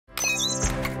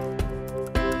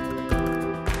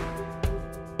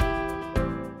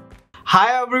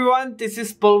Hi everyone, this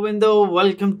is Palwinder.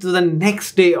 Welcome to the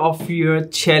next day of your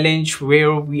challenge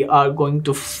where we are going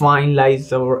to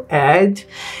finalize our ad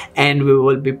and we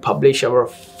will be publish our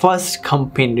first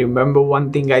campaign. Remember one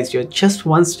thing guys, you're just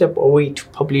one step away to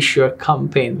publish your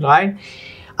campaign, right?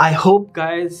 I hope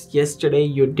guys yesterday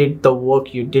you did the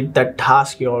work, you did the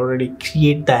task, you already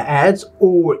create the ads,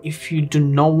 or if you do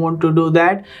not want to do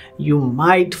that, you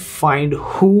might find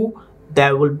who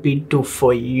that will be do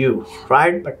for you,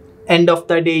 right? But end of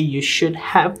the day you should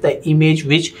have the image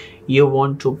which you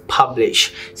want to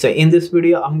publish. So in this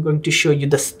video I'm going to show you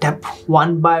the step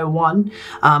one by one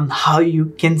how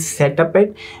you can set up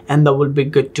it, and that will be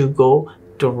good to go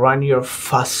to run your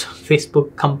first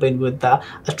Facebook campaign with the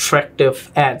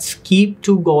attractive ads. Keep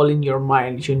two goals in your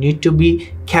mind. You need to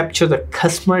be capture the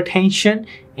customer attention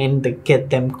and get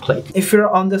them click. If you're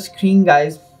on the screen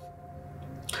guys,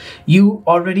 you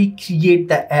already create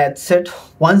the ad set.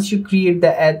 Once you create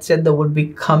the ad set, that will be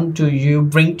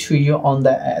bring to you on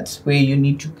the ads where you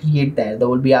need to create that. That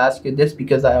will be ask you this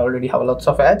because I already have lots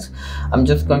of ads. I'm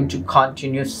just going to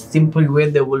continue simple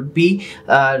way. There will be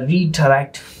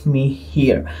redirect me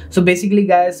here. So basically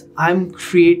guys, I'm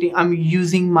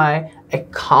using my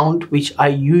account which I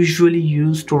usually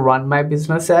use to run my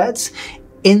business ads.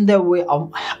 In that way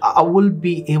I will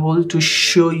be able to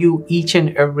show you each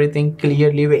and everything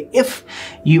clearly. If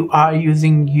you are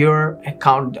using your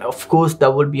account, of course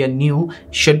that will be a new,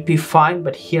 should be fine,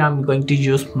 but here I'm going to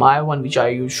use my one which I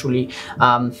usually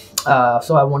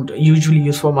usually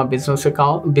use for my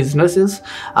businesses.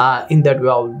 In that way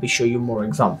I will be show you more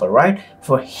example, right?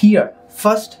 For here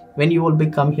first, when you will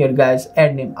become here guys,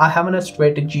 ad name, I have a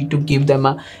strategy to give them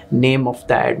a name of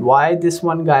the ad. Why this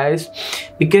one guys?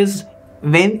 Because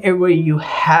whenever you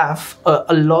have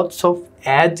a lots of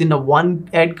ads in a one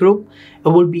ad group, it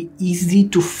will be easy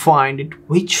to find it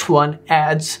which one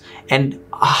ads and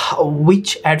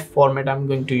which ad format I'm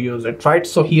going to use it, right?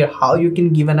 So here how you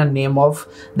can give a name of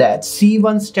that.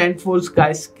 C1 stands for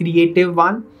guys creative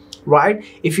one, right?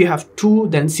 If you have 2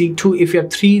 then C2, if you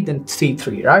have 3 then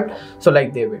C3, right? So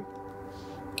like they will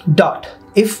dot.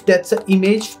 If that's an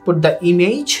image, put the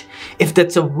image. If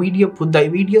that's a video, put the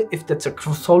video. If that's a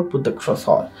cross-all, put the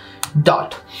cross-all.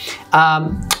 Dot.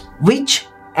 Which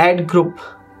ad group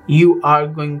you are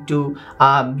going to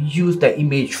use the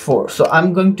image for? So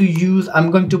I'm going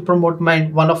to promote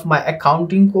one of my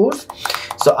accounting course.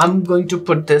 So I'm going to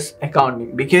put this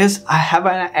accounting because I have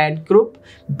an ad group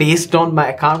based on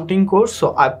my accounting course.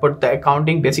 So I put the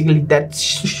accounting. Basically that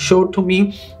show to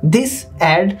me this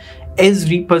ad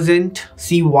is represent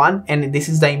C1 and this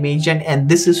is the image and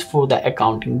this is for the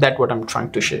accounting. That's what I'm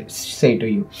trying to say to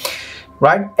you,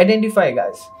 right? Identify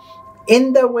guys.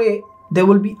 In the way they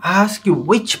will be ask you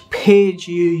which page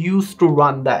you use to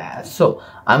run the ad. So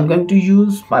I'm going to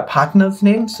use my partner's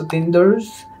name, Satinder's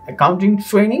accounting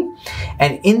training,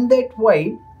 and in that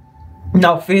way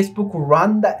now Facebook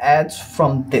run the ads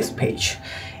from this page.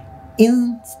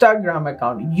 Instagram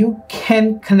account, you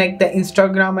can connect the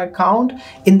Instagram account.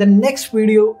 In the next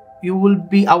video I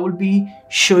will be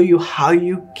show you how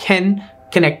you can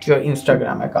connect your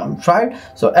Instagram account, right?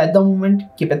 So at the moment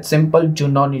keep it simple, do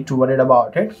not need to worry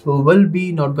about it. We will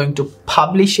be not going to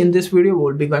publish in this video,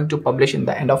 we'll be going to publish in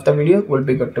the end of the video. We'll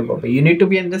be good to go, but you need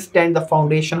to understand the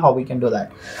foundation how we can do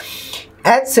that.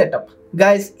 Ad setup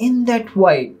guys, in that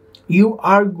way you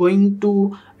are going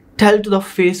to tell to the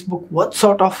Facebook what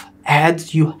sort of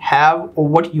ads you have or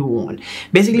what you want.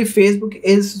 Basically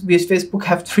Facebook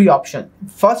have 3 options.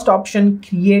 First option,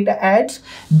 create ads.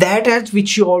 That ads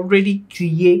which you already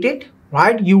created,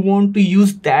 right? You want to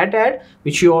use that ad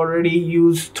which you already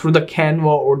used through the Canva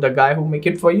or the guy who make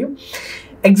it for you.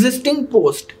 Existing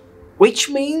post, which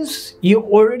means you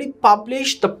already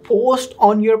published the post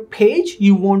on your page,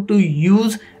 you want to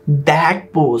use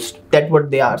that post. That's what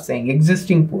they are saying,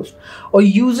 existing post. Or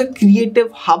use a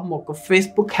creative hub mock.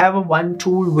 Facebook have a one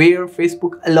tool where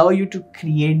Facebook allow you to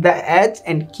create the ads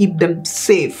and keep them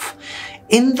safe.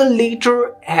 In the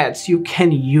later ads you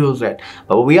can use it,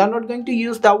 but we are not going to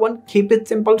use that one. Keep it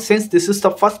simple since this is the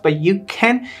first, but you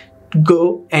can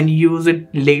go and use it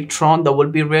later on. That will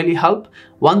be really help.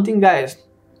 One thing guys,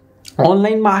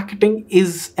 online marketing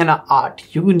is an art.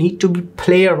 You need to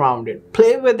play around it,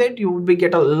 play with it. You will be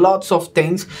get a lots of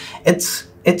things.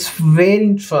 It's very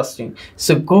interesting.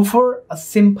 So go for a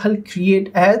simple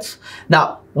create ads.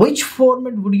 Now which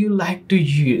format would you like to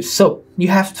use? So you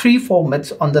have 3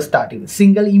 formats on the starting: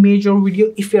 single image or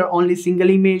video. If you're only single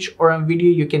image or a video,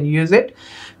 you can use it.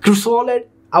 Cross-all ad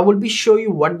I will be show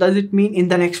you what does it mean in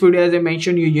the next video. As I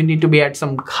mentioned, you need to be add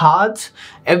some cards.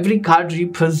 Every card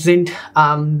represent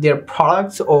their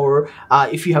products, or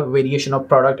if you have a variation of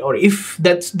product, or if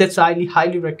that's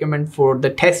highly recommend for the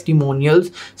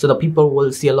testimonials, so the people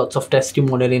will see a lots of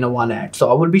testimonial in a one ad.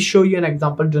 So I will be show you an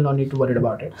example. Do not need to worry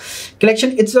about it.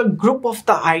 Collection, it's a group of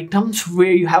the items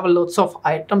where you have a lots of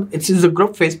items. It is a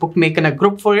group. Facebook making a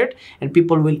group for it, and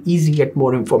people will easily get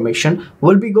more information.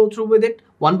 We'll be go through with it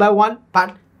one by one,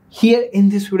 but here in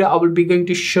this video I will be going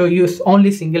to show you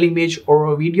only single image or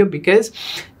a video, because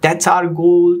that's our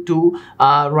goal to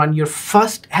run your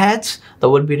first ads. That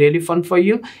will be really fun for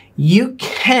you. You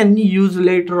can use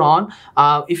later on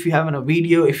if you have a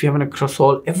video, if you have a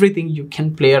cross-all, everything you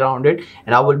can play around it,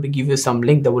 and I will be give you some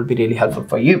link that will be really helpful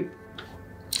for you.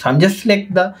 So I'm just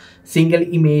select the single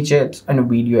image ads and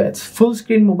video ads. Full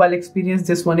screen mobile experience.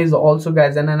 This one is also,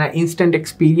 guys, an instant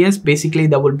experience. Basically,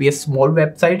 there will be a small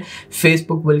website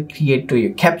Facebook will create to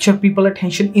you. Capture people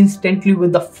attention instantly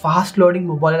with the fast loading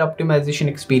mobile optimization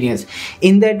experience.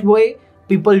 In that way,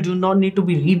 people do not need to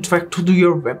be redirected to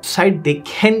your website. They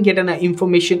can get an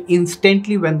information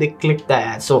instantly when they click the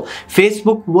ad. So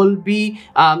Facebook will be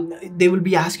they will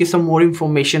be asking some more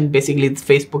information. Basically,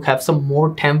 Facebook have some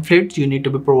more templates. You need to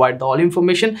be provide the all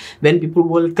information. When people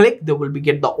will click, they will be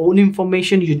get the own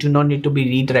information. You do not need to be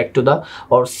redirect to the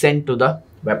or sent to the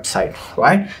website,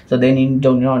 right? So they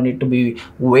do not need to be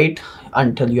wait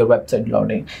until your website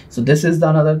loading. So this is the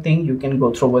another thing you can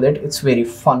go through with it. It's very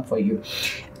fun for you.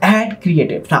 Add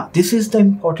creative. Now this is the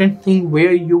important thing,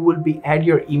 where you will be add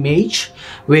your image,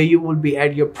 where you will be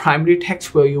add your primary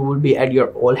text, where you will be add your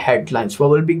all headlines. We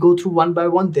will be go through one by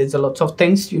one. There's a lots of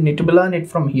things you need to be learn it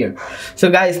from here.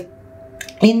 So guys,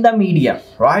 in the media,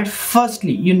 right,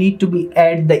 firstly you need to be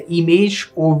add the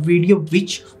image or video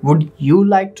which would you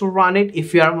like to run it.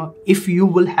 If you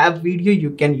will have video, you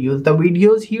can use the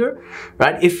videos here,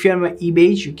 right? If you have an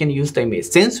image, you can use the image.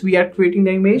 Since we are creating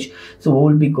the image, so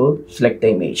we will be go select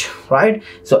the image, right?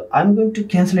 So I'm going to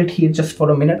cancel it here just for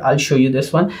a minute. I'll show you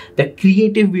this one, the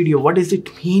creative video. What does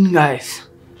it mean, guys?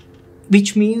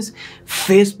 Which means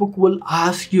Facebook will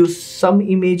ask you some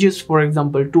images, for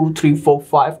example 2, 3, 4,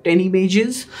 5, 10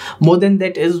 images, more than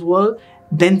that as well.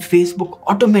 Then Facebook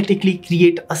automatically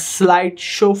create a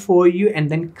slideshow for you and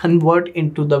then convert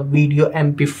into the video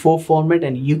MP4 format,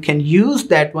 and you can use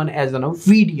that one as a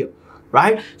video,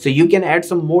 right? So you can add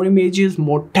some more images,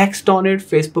 more text on it.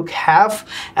 Facebook have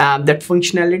that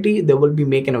functionality. They will be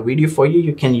making a video for you.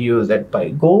 You can use that. By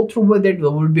go through with it, it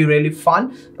will be really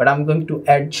fun, but I'm going to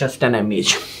add just an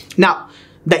image. Now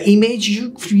the image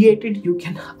you created, you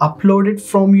can upload it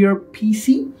from your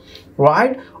PC,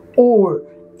 right? Or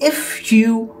if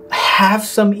you have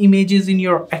some images in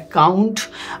your account,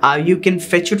 you can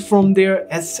fetch it from there,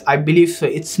 as I believe so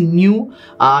it's new.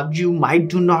 You might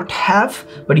do not have,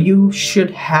 but you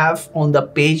should have on the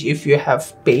page. If you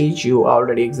have page, you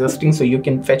already existing, so you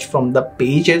can fetch from the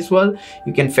page as well.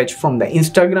 You can fetch from the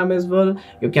Instagram as well.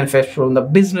 You can fetch from the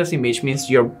business image, means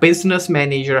your business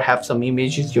manager have some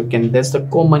images. You can, there's the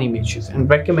common images and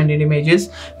recommended images.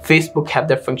 Facebook have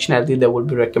that functionality that will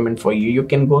be recommend for you. You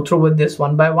can go through with this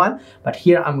one by one, but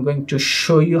here I'm going to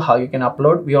show you how you can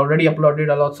upload. We already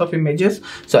uploaded a lots of images.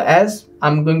 So as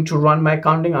I'm going to run my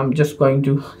counting, I'm just going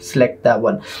to select that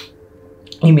one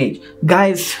image.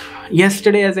 Guys,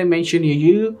 yesterday as I mentioned,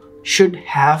 you should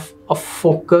have a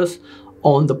focus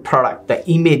on the product. The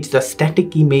image, the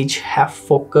static image, have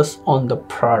focus on the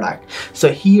product.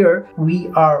 So here we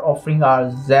are offering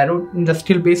our zero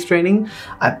industrial based training.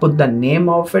 I put the name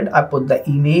of it, I put the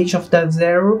image of that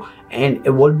zero, and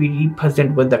it will be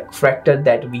represented with the character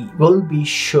that we will be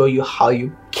show you how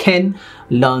you can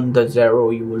learn the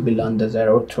zero. You will be learn the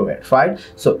zero through it, right?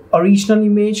 So original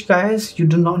image, guys, you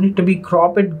do not need to be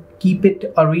crop it. Keep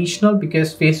it original,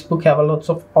 because Facebook have a lots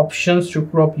of options to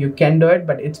crop. You can do it,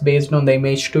 but it's based on the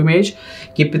image to image.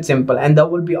 Keep it simple, and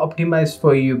that will be optimized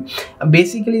for you.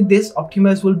 Basically this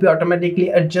optimize will be automatically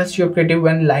adjust your creative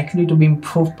when likely to be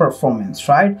improved performance,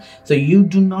 right? So you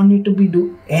do not need to be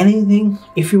do anything.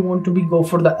 If you want to be go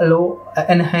for the low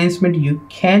enhancement, you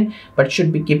can, but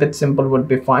should be keep it simple would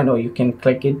be fine, or you can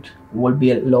click it, will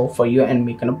be low for you and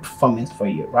make a performance for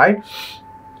you, right?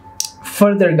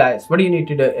 Further, guys, what you need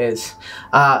to do is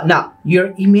now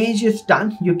your image is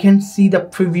done. You can see the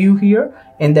preview here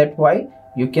in that way.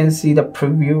 you can see the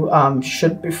preview.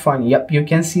 Should be fun. Yep, you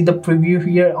can see the preview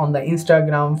here on the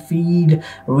Instagram feed,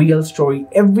 real story,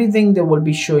 everything they will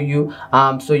be show you.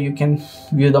 So you can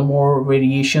view the more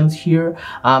variations here.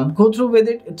 Go through with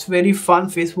it, it's very fun.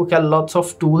 Facebook has lots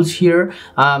of tools here.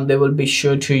 They will be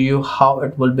show to you how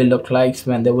it will be look like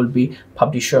when they will be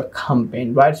publish your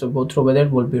campaign, right? So go through with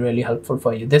it, will be really helpful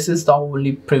for you. This is the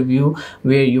only preview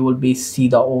where you will be see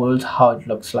the old how it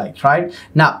looks like, right?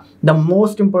 Now the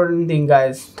most important thing,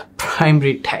 guys, the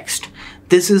primary text.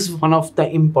 This is one of the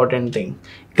important thing,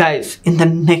 guys. In the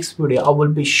next video I will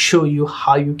be show you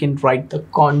how you can write the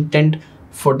content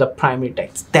for the primary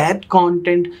text. That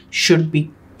content should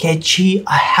be catchy.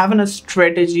 I have a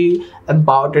strategy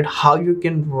about it, how you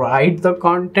can write the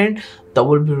content that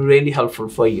will be really helpful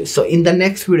for you. So in the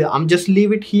next video, I'm just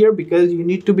leave it here because you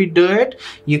need to be do it.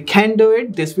 You can do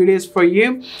it. This video is for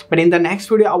you. But in the next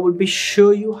video, I will be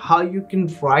show you how you can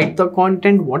write the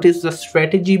content, what is the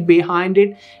strategy behind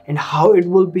it, and how it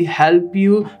will be help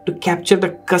you to capture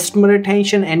the customer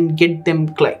attention and get them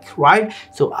click, right?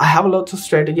 So I have a lot of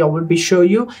strategy I will be show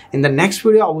you. In the next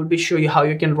video, I will be show you how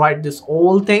you can write this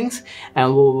all things, and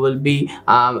we will be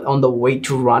on the way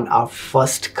to run our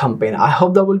first campaign. I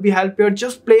hope that will be help you.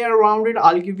 Just play around it.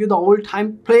 I'll give you the whole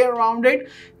time, play around it,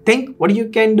 think what you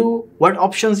can do, what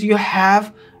options you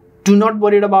have. Do not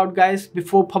worry about, guys,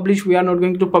 before publish. We are not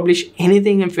going to publish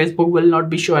anything, and Facebook will not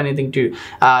be show anything to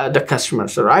the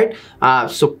customers, all right?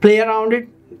 So play around it.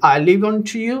 I leave on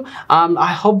to you.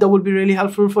 I hope that will be really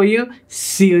helpful for you.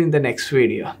 See you in the next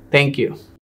video. Thank you.